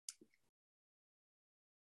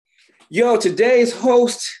Yo, today's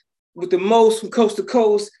host with the most from coast to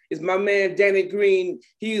coast is my man Danny Green.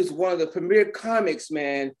 He is one of the premier comics,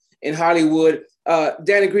 man, in Hollywood.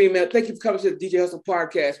 Danny Green, man, thank you for coming to the DJ Hustle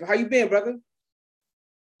podcast. How you been, brother?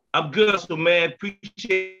 I'm good, so man.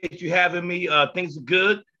 Appreciate you having me. Things are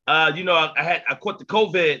good. I caught the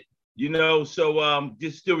COVID, so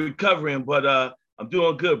just still recovering, but I'm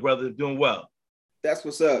doing good, brother. Doing well. That's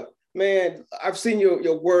what's up, man. I've seen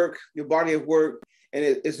your work, your body of work, and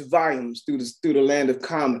it's volumes through the land of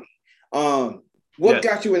comedy. What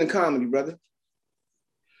got you into comedy, brother?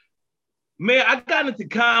 Man, I got into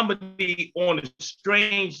comedy on a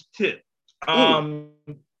strange tip.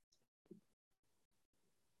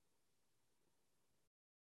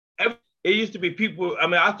 It used to be people. I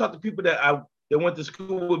mean, I talked to people that went to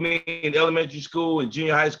school with me in elementary school and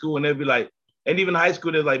junior high school, and they'd be like, and even high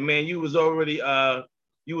school, they're like, man, you was always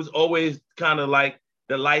kind of like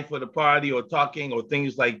the life of the party or talking or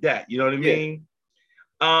things like that. You know what I mean?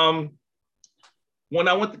 When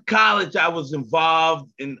I went to college, I was involved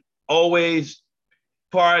in always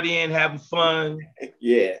partying, having fun.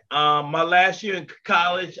 Yeah. My last year in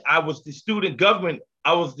college, I was the student government.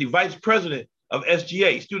 I was the vice president of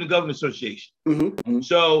SGA, Student Government Association. Mm-hmm.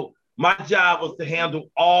 So my job was to handle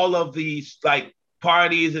all of these like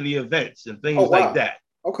parties and the events and things like that.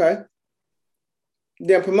 Okay.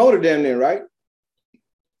 They're promoted down there, right?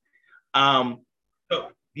 So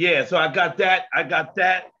I got that.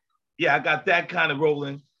 Yeah, I got that kind of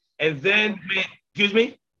rolling. And then, excuse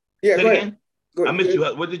me? Yeah, go ahead. I missed you.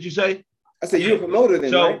 What did you say? I said you're a promoter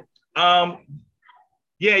then, right?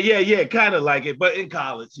 Yeah, kind of like it, but in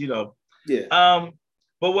college, Yeah.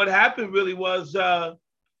 But what happened really was when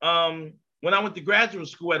I went to graduate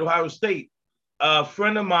school at Ohio State, a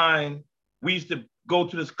friend of mine, we used to go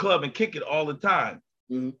to this club and kick it all the time.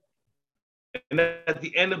 Mm-hmm. And at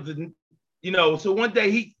the end of so one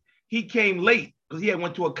day he came late because he had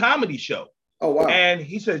went to a comedy show. Oh wow! And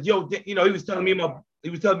he said, "Yo, he was telling me my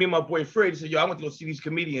boy Fred. He said, yo, I want to go see these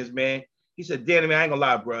comedians, man." He said, "Danny, man, I ain't gonna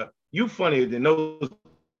lie, bro. You funnier than those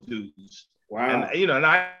dudes." Wow. And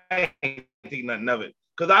I ain't think nothing of it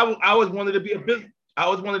because I always wanted to be a business. I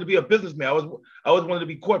always wanted to be a businessman. I always wanted to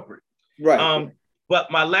be corporate. Right.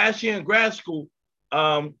 But my last year in grad school,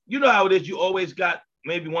 you know how it is. You always got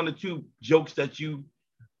maybe one or two jokes that you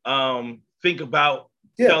think about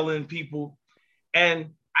telling people. And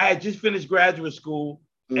I had just finished graduate school.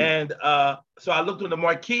 And so I looked on the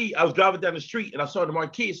marquee. I was driving down the street and I saw the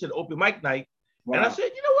marquee. It said open mic night. Wow. And I said,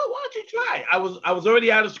 you know what? Why don't you try? I was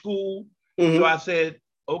already out of school. Mm-hmm. So I said,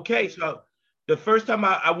 okay. So the first time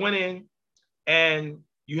I went in and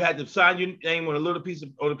you had to sign your name on a piece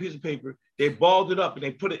of paper, they balled it up and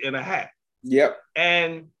they put it in a hat. Yep.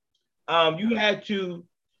 And you had to,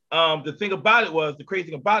 the crazy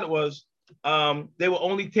thing about it was they were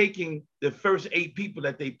only taking the first 8 people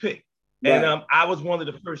that they picked. Right. And I was one of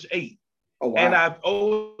the first 8. Oh, wow. And I've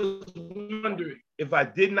always wondered if I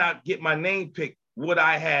did not get my name picked, would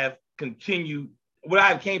I have continued? Would I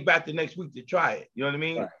have came back the next week to try it? You know what I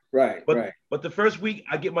mean? Right. But the first week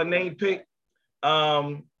I get my name picked.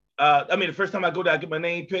 The first time I go there, I get my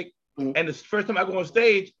name picked. Mm-hmm. And the first time I go on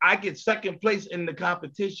stage, I get second place in the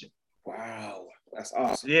competition. Wow, that's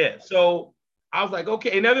awesome. Yeah. So I was like,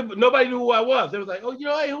 okay. And nobody knew who I was. They was like, oh,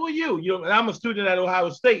 hey, who are you? And I'm a student at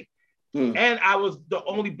Ohio State. And I was the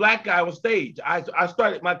only black guy on stage. I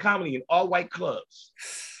started my comedy in all white clubs.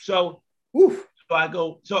 So I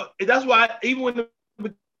go, so that's why even when the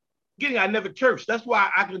beginning, I never cursed. That's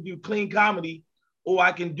why I can do clean comedy or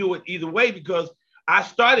I can do it either way because I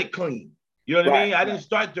started clean. You know what I mean? I didn't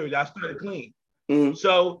start dirty. I started clean. Mm-hmm.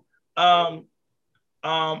 So I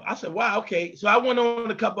said, wow, okay. So I went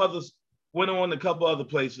on a couple other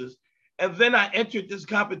places. And then I entered this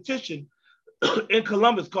competition in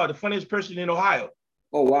Columbus called The Funniest Person in Ohio.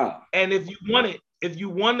 Oh, wow. And if you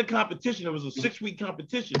won the competition, it was a 6-week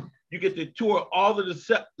competition, you get to tour all of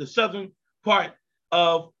the southern part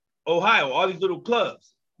of Ohio, all these little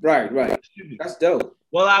clubs. Right. That's dope.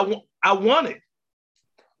 Well, I won it.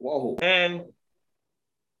 Whoa. And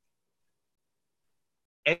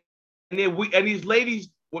these ladies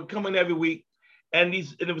were coming every week, and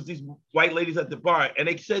it was these white ladies at the bar, and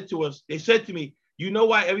they said to me, you know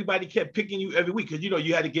why everybody kept picking you every week? Because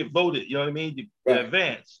you had to get voted, you know what I mean, in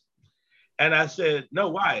advance. And I said, no,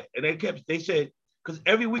 why? And they said, because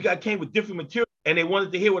every week I came with different material, and they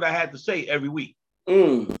wanted to hear what I had to say every week.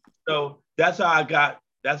 So that's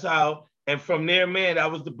how, and from there, man,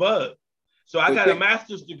 that was the bug. So I got a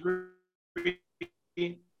master's degree.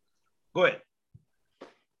 Go ahead.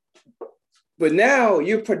 But now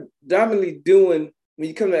you're predominantly doing, when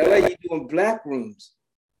you come to LA, you're doing black rooms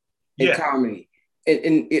in comedy.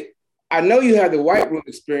 I know you had the white room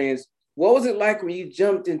experience. What was it like when you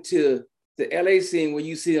jumped into the LA scene where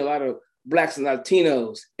you see a lot of Blacks and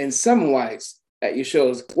Latinos and some whites at your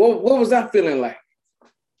shows? What was that feeling like?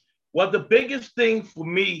 Well, the biggest thing for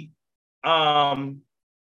me, I'll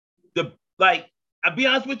be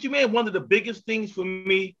honest with you, man, one of the biggest things for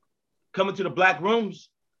me coming to the Black rooms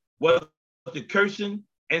was the cursing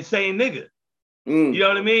and saying nigga. You know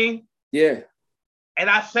what I mean? Yeah. And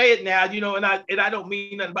I say it now, and I don't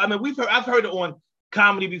mean nothing. But I mean, I've heard it on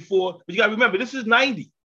comedy before, but you gotta remember, this is 90.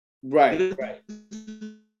 Right.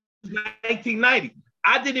 1990.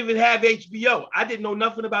 I didn't even have HBO. I didn't know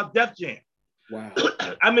nothing about Def Jam. Wow.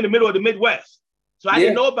 I'm in the middle of the Midwest. So I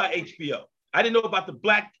didn't know about HBO. I didn't know about the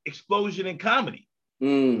Black explosion in comedy.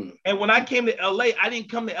 And when I came to LA, I didn't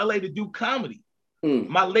come to LA to do comedy.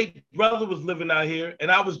 My late brother was living out here and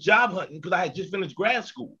I was job hunting because I had just finished grad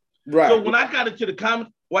school. Right. So when I got into the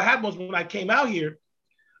comedy, what happened was when I came out here,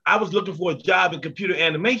 I was looking for a job in computer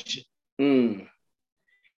animation.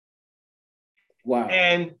 Wow.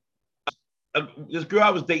 And this girl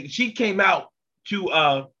I was dating, she came out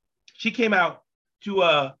to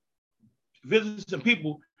visit some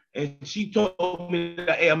people, and she told me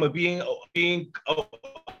that, hey, I'm gonna be in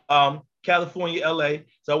California, LA,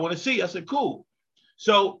 so I want to see you. I said, cool.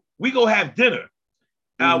 So we go have dinner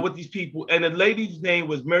with these people, and the lady's name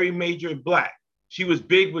was Mary Major Black. She was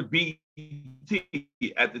big with BET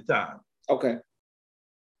at the time. Okay.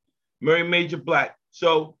 Mary Major Black.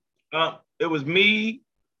 So it was me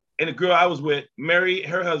and the girl I was with, Mary,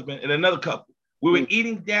 her husband, and another couple. We were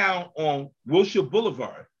eating down on Wilshire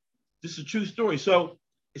Boulevard. This is a true story. So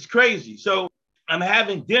it's crazy. So I'm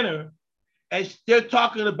having dinner and they're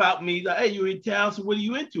talking about me, like, hey, you're in town, so what are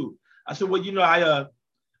you into? I said, well,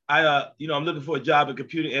 I'm looking for a job in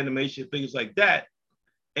computer animation, things like that.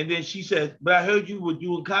 And then she said, but I heard you were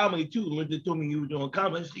doing comedy too. Linda told me you were doing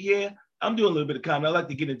comedy. I said, yeah, I'm doing a little bit of comedy. I like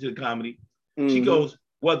to get into the comedy. She goes,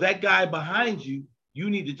 well, that guy behind you, you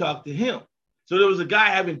need to talk to him. So there was a guy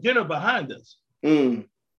having dinner behind us. And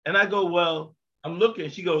I go, well, I'm looking.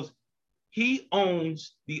 She goes, he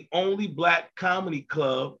owns the only Black comedy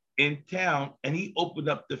club in town, and he opened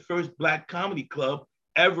up the first Black comedy club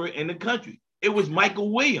ever in the country. It was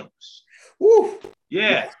Michael Williams. Woo.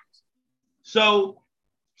 Yeah. So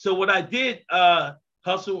what I did,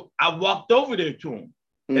 Hustle, I walked over there to him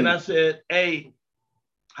and I said, hey,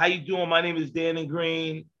 how you doing? My name is Danny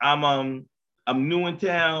Green. I'm new in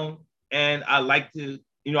town and I like to,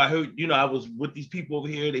 I heard, I was with these people over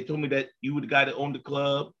here. They told me that you were the guy that owned the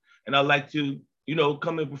club and I'd like to,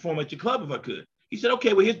 come and perform at your club if I could. He said,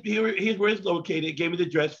 okay, well, here's where it's located. Gave me the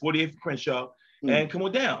address, 48th Crenshaw, and come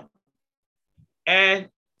on down. And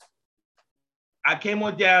I came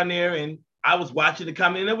on down there and I was watching the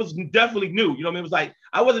comedy and it was definitely new. You know what I mean? It was like,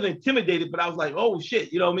 I wasn't intimidated, but I was like, oh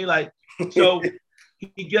shit, you know what I mean? Like, so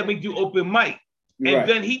he got me do open mic. And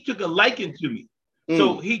then he took a liking to me.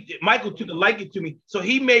 So Michael took a liking to me. So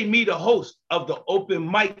he made me the host of the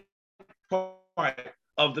open mic part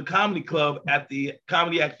of the comedy club at the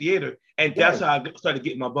Comedy Act Theater. And that's how I started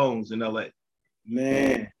getting my bones in LA.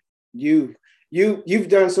 Man, you've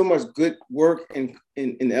done so much good work in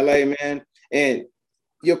LA, man. And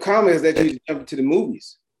your comment is that you jump into the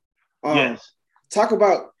movies. Yes. Talk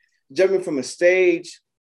about jumping from a stage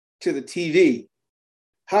to the TV.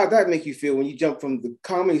 How did that make you feel when you jumped from the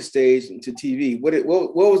comedy stage into TV? What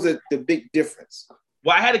was the big difference?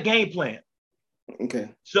 Well, I had a game plan.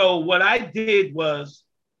 Okay. So what I did was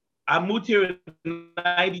I moved here in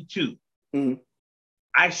 92.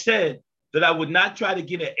 I said that I would not try to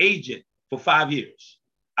get an agent for 5 years.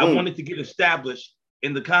 I wanted to get established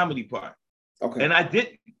in the comedy part. Okay. And I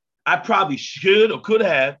didn't. I probably should or could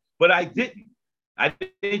have, but I didn't. I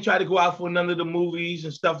didn't try to go out for none of the movies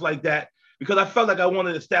and stuff like that because I felt like I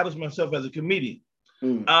wanted to establish myself as a comedian.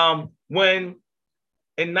 When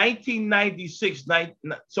in 1996,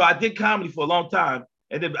 so I did comedy for a long time.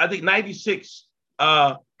 And then I think 96,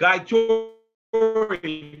 Guy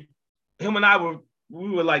Torrey, him and I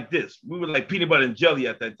we were like this. We were like peanut butter and jelly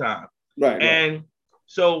at that time. Right. And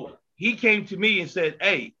so he came to me and said,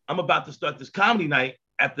 hey, I'm about to start this comedy night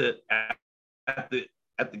at the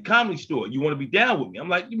comedy store. You want to be down with me? I'm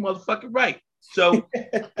like, you motherfucking right. So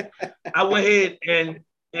I went ahead and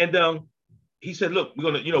he said, look, we're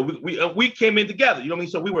gonna, we came in together, you know what I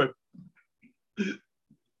mean? So we were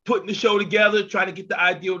putting the show together, trying to get the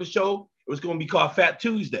idea of the show. It was going to be called Fat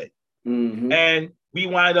Tuesday. And we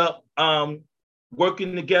wind up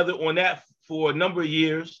working together on that for a number of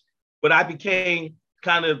years. But I became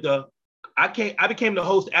kind of I became the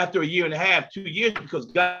host after a year and a half, 2 years, because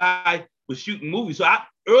Guy was shooting movies. So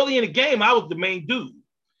early in the game, I was the main dude.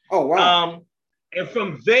 Oh, wow. And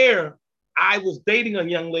from there, I was dating a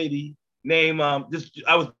young lady named I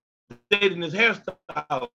was dating this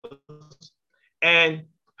hairstylist, and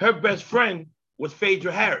her best friend was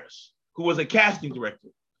Phaedra Harris, who was a casting director.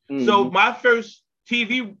 Mm-hmm. So my first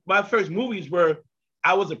movies were,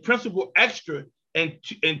 I was a principal extra in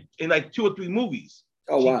like 2 or 3 movies.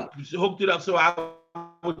 Oh, wow. She hooked it up so I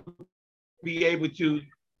would be able to,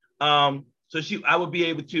 I would be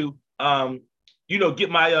able to, get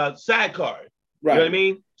my SAG card. Right. You know what I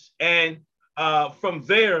mean? And from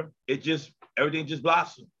there, everything just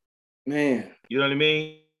blossomed. Man. You know what I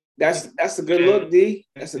mean? That's a good look, D.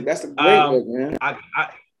 That's a great look, man.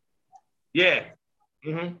 Yeah.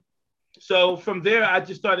 Mm-hmm. So from there, I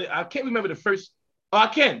just started. I can't remember the first. Oh, I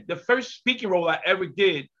can. The first speaking role I ever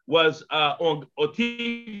did was on a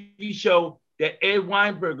TV show that Ed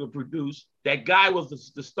Weinberger produced. That guy was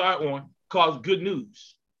the star on, called Good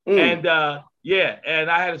News. And and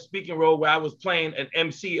I had a speaking role where I was playing an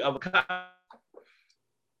MC of a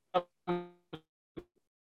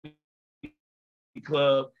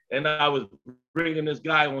club, and I was bringing this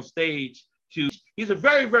guy on stage he's a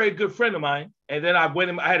very, very good friend of mine. And then I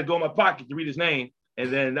had to go in my pocket to read his name.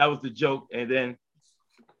 And then that was the joke. And then,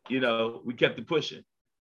 we kept it pushing.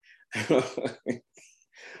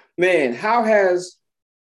 Man, how has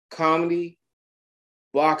comedy,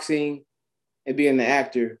 boxing, and being an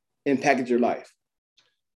actor impacted your life?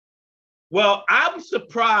 Well, I'm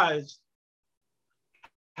surprised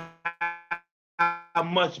how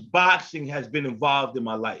much boxing has been involved in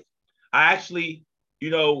my life. I actually,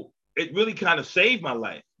 it really kind of saved my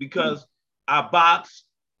life because I boxed.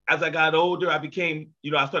 As I got older, I became,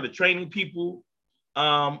 I started training people.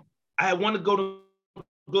 I had wanted to go to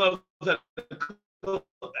gloves out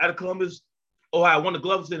of Columbus, Ohio. I won the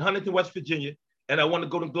gloves in Huntington, West Virginia, and I won the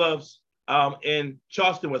Golden Gloves in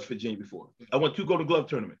Charleston, West Virginia before. I won 2 Golden Glove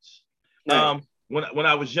tournaments when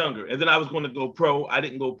I was younger. And then I was going to go pro. I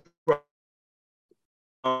didn't go pro.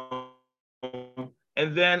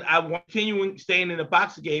 And then I was continuing staying in the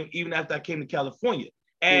boxing game even after I came to California.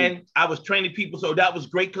 And I was training people, so that was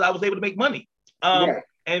great because I was able to make money.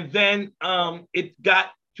 And then it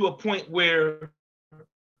got to a point where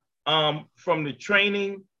from the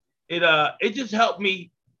training, it just helped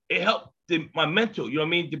me. It helped my mental, you know what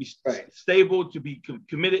I mean, to be stable, to be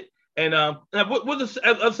committed. And what's the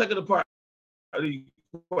other second part?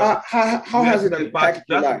 How has it impacted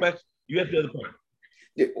your life? You have the other part.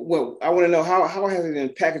 Well, I want to know how has it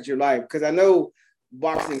impacted your life? Because I know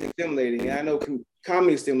boxing is stimulating, and I know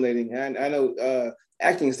comedy is stimulating, and I know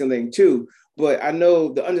acting is stimulating too. But I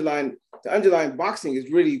know the underlying boxing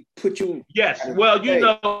is really put you. Yes. Well,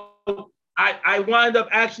 I wind up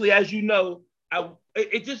actually, as you know,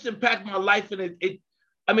 it just impacted my life, and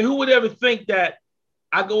I mean, who would ever think that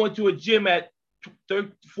I go into a gym at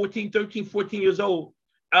 13, 14 years old,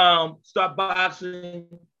 start boxing,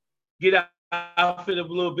 get out for it a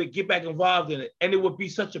little bit, get back involved in it, and it would be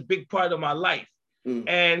such a big part of my life.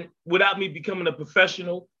 And without me becoming a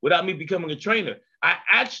professional, without me becoming a trainer, I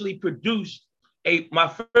actually produced my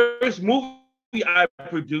first movie I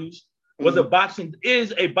produced was a boxing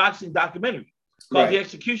documentary called The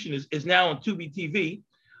Execution is now on Tubi TV.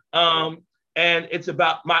 And it's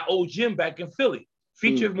about my old gym back in Philly,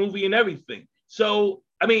 feature movie and everything. So,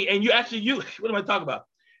 I mean, and what am I talking about?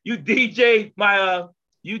 You DJ'd my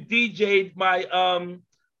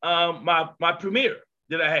my premiere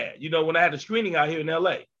that I had, when I had a screening out here in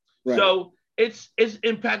LA. Right. So it's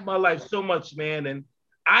impacted my life so much, man. And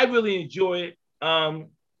I really enjoy it. I'm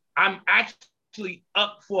actually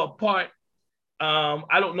up for a part.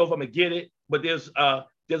 I don't know if I'm gonna get it, but there's a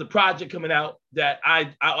project coming out that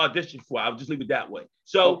I auditioned for. I'll just leave it that way.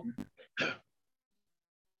 So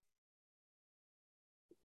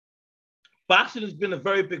boxing has been a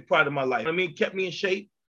very big part of my life. I mean, kept me in shape.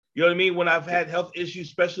 You know what I mean? When I've had health issues,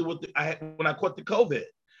 especially when I caught the COVID.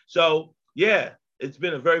 So yeah, it's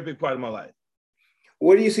been a very big part of my life.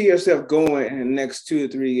 Where do you see yourself going in the next 2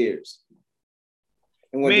 to 3 years?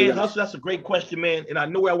 Man, Hustle, that's a great question, man. And I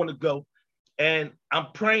know where I want to go. And I'm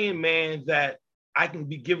praying, man, that I can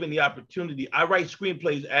be given the opportunity. I write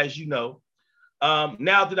screenplays, as you know.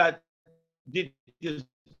 Now that I did this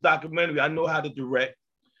documentary, I know how to direct.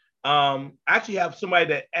 I actually have somebody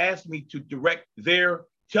that asked me to direct their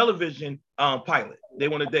television pilot. They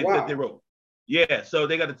that they wrote. Yeah, so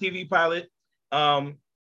they got a TV pilot.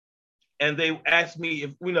 And they asked me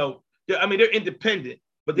if, they're independent,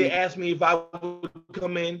 but they asked me if I would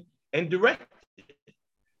come in and direct it.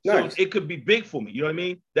 Nice. So it could be big for me. You know what I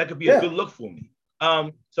mean? That could be a good look for me.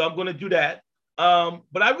 So I'm going to do that.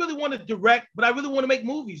 But I really want to direct, but I really want to make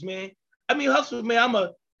movies, man. I mean, Hustle, man,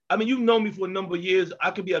 I mean, you've known me for a number of years.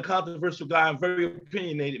 I could be a controversial guy. I'm very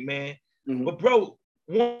opinionated, man. Mm-hmm. But bro,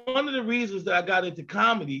 one of the reasons that I got into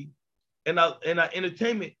comedy and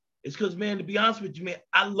entertainment is because, man, to be honest with you, man,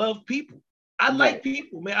 I love people. I like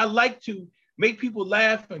people, man. I like to make people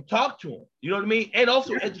laugh and talk to them. You know what I mean? And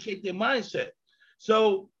also educate their mindset.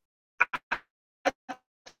 So I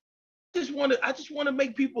just want to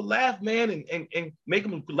make people laugh, man, and make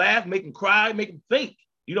them laugh, make them cry, make them think.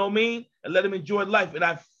 You know what I mean? And let them enjoy life. And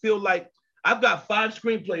I feel like I've got 5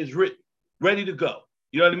 screenplays written, ready to go.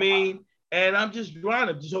 You know what I mean? And I'm just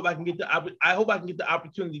grinding. Just hope I can get the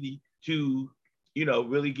opportunity to, you know,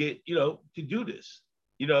 really get, you know, to do this.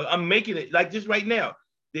 You know, I'm making it like just right now.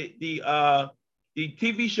 The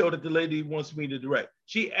TV show that the lady wants me to direct.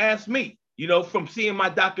 She asked me, you know, from seeing my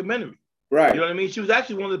documentary. Right. You know what I mean? She was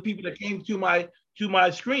actually one of the people that came to my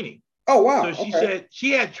screening. Oh wow. So she said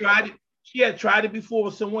she had tried it. She had tried it before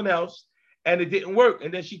with someone else, and it didn't work.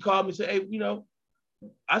 And then she called me and said, "Hey, you know,"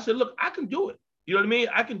 I said, "Look, I can do it. You know what I mean?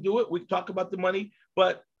 I can do it. We can talk about the money,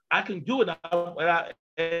 but I can do it.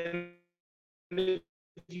 And if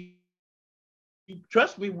you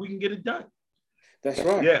trust me, we can get it done." That's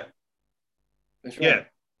right. Yeah. That's right. Yeah.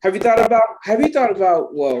 Have you thought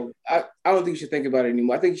about? Well, I don't think you should think about it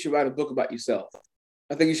anymore. I think you should write a book about yourself.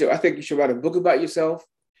 I think you should write a book about yourself.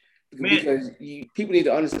 Because people need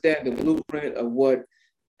to understand the blueprint of what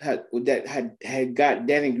had got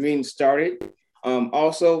Danny Green started.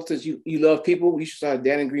 Also, since you love people, you should start a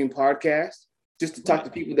Danny Green podcast just to talk to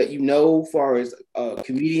people that you know, as far as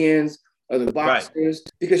comedians, other boxers,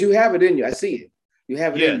 because you have it in you. I see it. You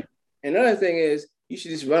have it in you. And another thing is, you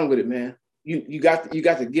should just run with it, man. You got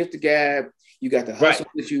the gift of gab. You got the hustle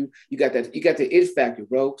with you. You got the it factor,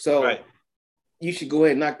 bro. So. You should go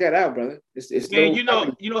ahead and knock that out, brother. It's man, you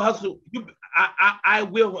know, hustle. I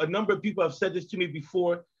will. A number of people have said this to me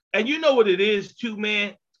before, and you know what it is too,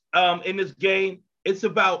 man. In this game, it's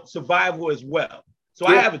about survival as well. So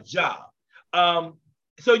I have a job.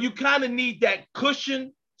 So you kind of need that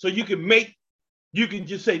cushion so you can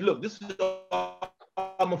just say, look, this is all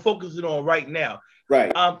I'm focusing on right now.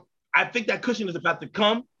 Right. I think that cushion is about to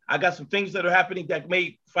come. I got some things that are happening that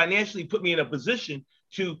may financially put me in a position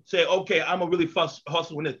to say, okay, I'm gonna really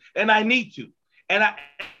hustle in this, and I need to.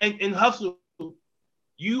 And hustle,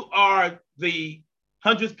 you are the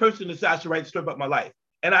 100th person to say I should write a story about my life,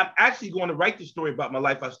 and I'm actually going to write the story about my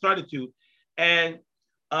life. I started to, and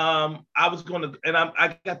I was going to, and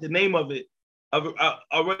I got the name of it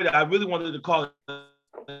already. I really wanted to call it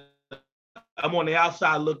 "I'm on the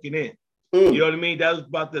Outside Looking In." You know what I mean? That was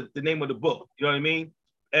about the name of the book. You know what I mean?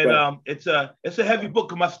 And it's a heavy book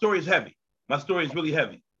because my story is heavy. My story is really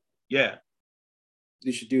heavy. Yeah.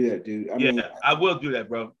 You should do that, dude. I mean, I will do that,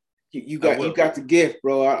 bro. You got the gift,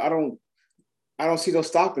 bro. I don't see no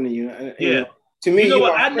stopping in you. You know, to me, you know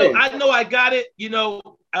what? I know I got it. You know,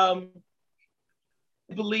 I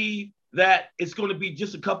believe that it's going to be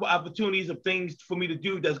just a couple opportunities of things for me to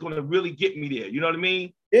do that's going to really get me there. You know what I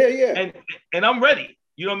mean? Yeah. And I'm ready.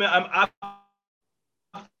 You know what I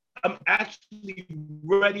mean? I'm actually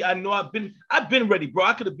ready. I know I've been ready, bro.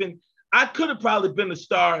 I could have probably been a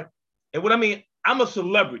star. And what I mean, I'm a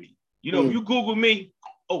celebrity. You know, if you Google me,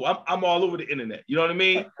 I'm all over the internet. You know what I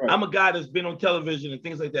mean? Right. I'm a guy that's been on television and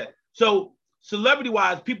things like that. So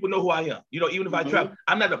celebrity-wise, people know who I am. You know, even if I travel,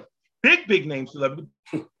 I'm not a big name celebrity,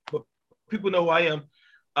 but people know who I am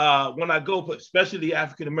when I go, especially the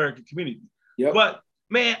African-American community. Yep. But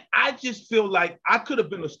man, I just feel like I could have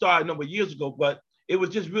been a star a number of years ago, but it was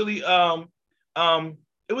just really,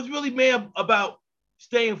 man, about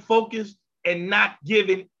staying focused and not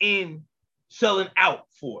giving in, selling out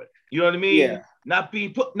for it. You know what I mean? Yeah. Not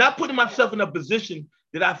putting myself in a position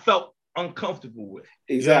that I felt uncomfortable with.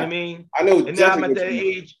 Exactly. You know what I mean? I know. And now I'm at that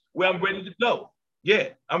age where I'm ready to go. Yeah,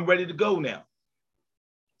 I'm ready to go now.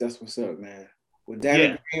 That's what's up, man. Well,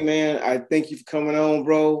 Danny Green, man, I thank you for coming on,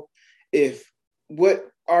 bro. What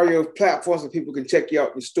are your platforms so people can check you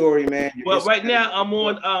out, your story, man? Well, right now I'm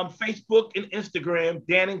on Facebook and Instagram,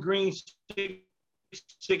 Danny Green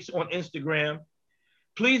 6 on Instagram.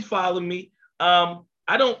 Please follow me.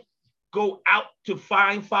 I don't go out to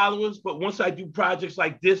find followers, but once I do projects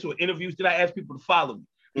like this or interviews, then I ask people to follow me.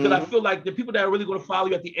 Because I feel like the people that are really going to follow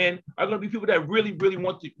you at the end are going to be people that really, really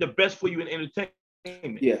want the best for you in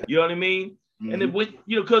entertainment. Yeah. You know what I mean? And then,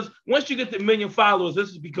 because once you get the 1 million followers, this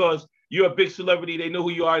is because you're a big celebrity. They know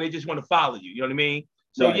who you are. They just want to follow you. You know what I mean?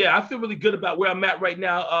 So, I feel really good about where I'm at right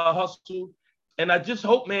now, Hustle. And I just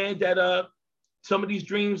hope, man, that some of these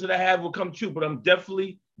dreams that I have will come true. But I'm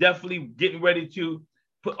definitely getting ready to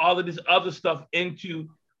put all of this other stuff into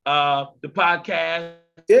the podcast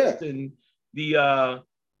and the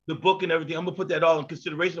the book and everything. I'm gonna put that all in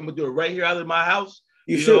consideration. I'm gonna do it right here out of my house.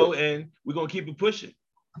 You know, and we're gonna keep it pushing.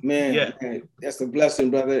 Man, that's a blessing,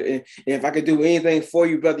 brother. And if I could do anything for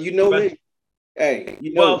you, brother, you know me. Hey,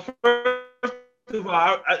 you know. Well, first of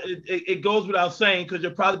all, it goes without saying, because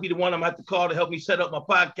you'll probably be the one I'm gonna have to call to help me set up my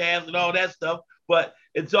podcast and all that stuff. But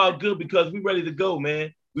it's all good because we're ready to go,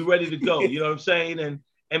 man. We're ready to go. You know what I'm saying? And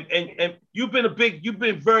you've been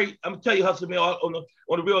very, I'm gonna tell you, Hustle, man, on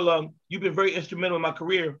the real, you've been very instrumental in my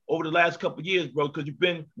career over the last couple of years, bro, because you've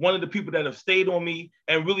been one of the people that have stayed on me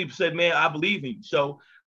and really said, man, I believe in you. So,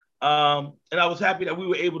 and I was happy that we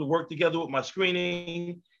were able to work together with my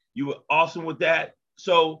screening. You were awesome with that.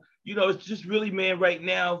 So, you know, it's just really, man, right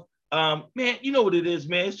now, man, you know what it is,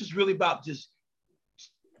 man. It's just really about just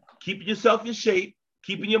keeping yourself in shape,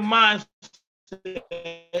 keeping your mind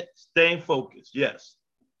staying focused. Yes.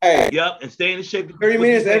 Hey. Yep. And staying in shape. 30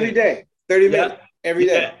 minutes every day. 30 minutes every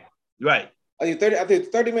day. Yeah. Right. I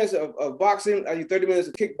think 30 minutes of boxing. I do 30 minutes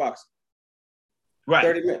of kickboxing. Right.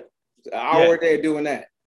 30 minutes. An hour a day doing that.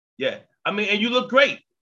 Yeah. I mean, and you look great.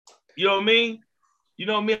 You know what I mean? You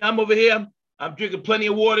know what I mean? I'm over here. I'm drinking plenty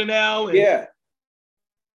of water now. And, yeah.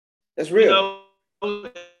 That's real. You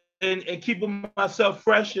know, and keeping myself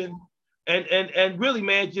fresh and really,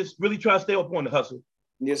 man, just really try to stay up on the hustle.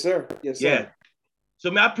 Yes, sir. Yes, sir. Yeah. So,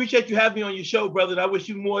 man, I appreciate you having me on your show, brother. And I wish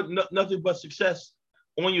you nothing but success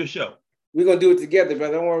on your show. We're going to do it together,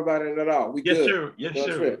 brother. Don't worry about it at all. We yes, good. Sir. Yes,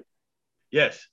 sir. Yes.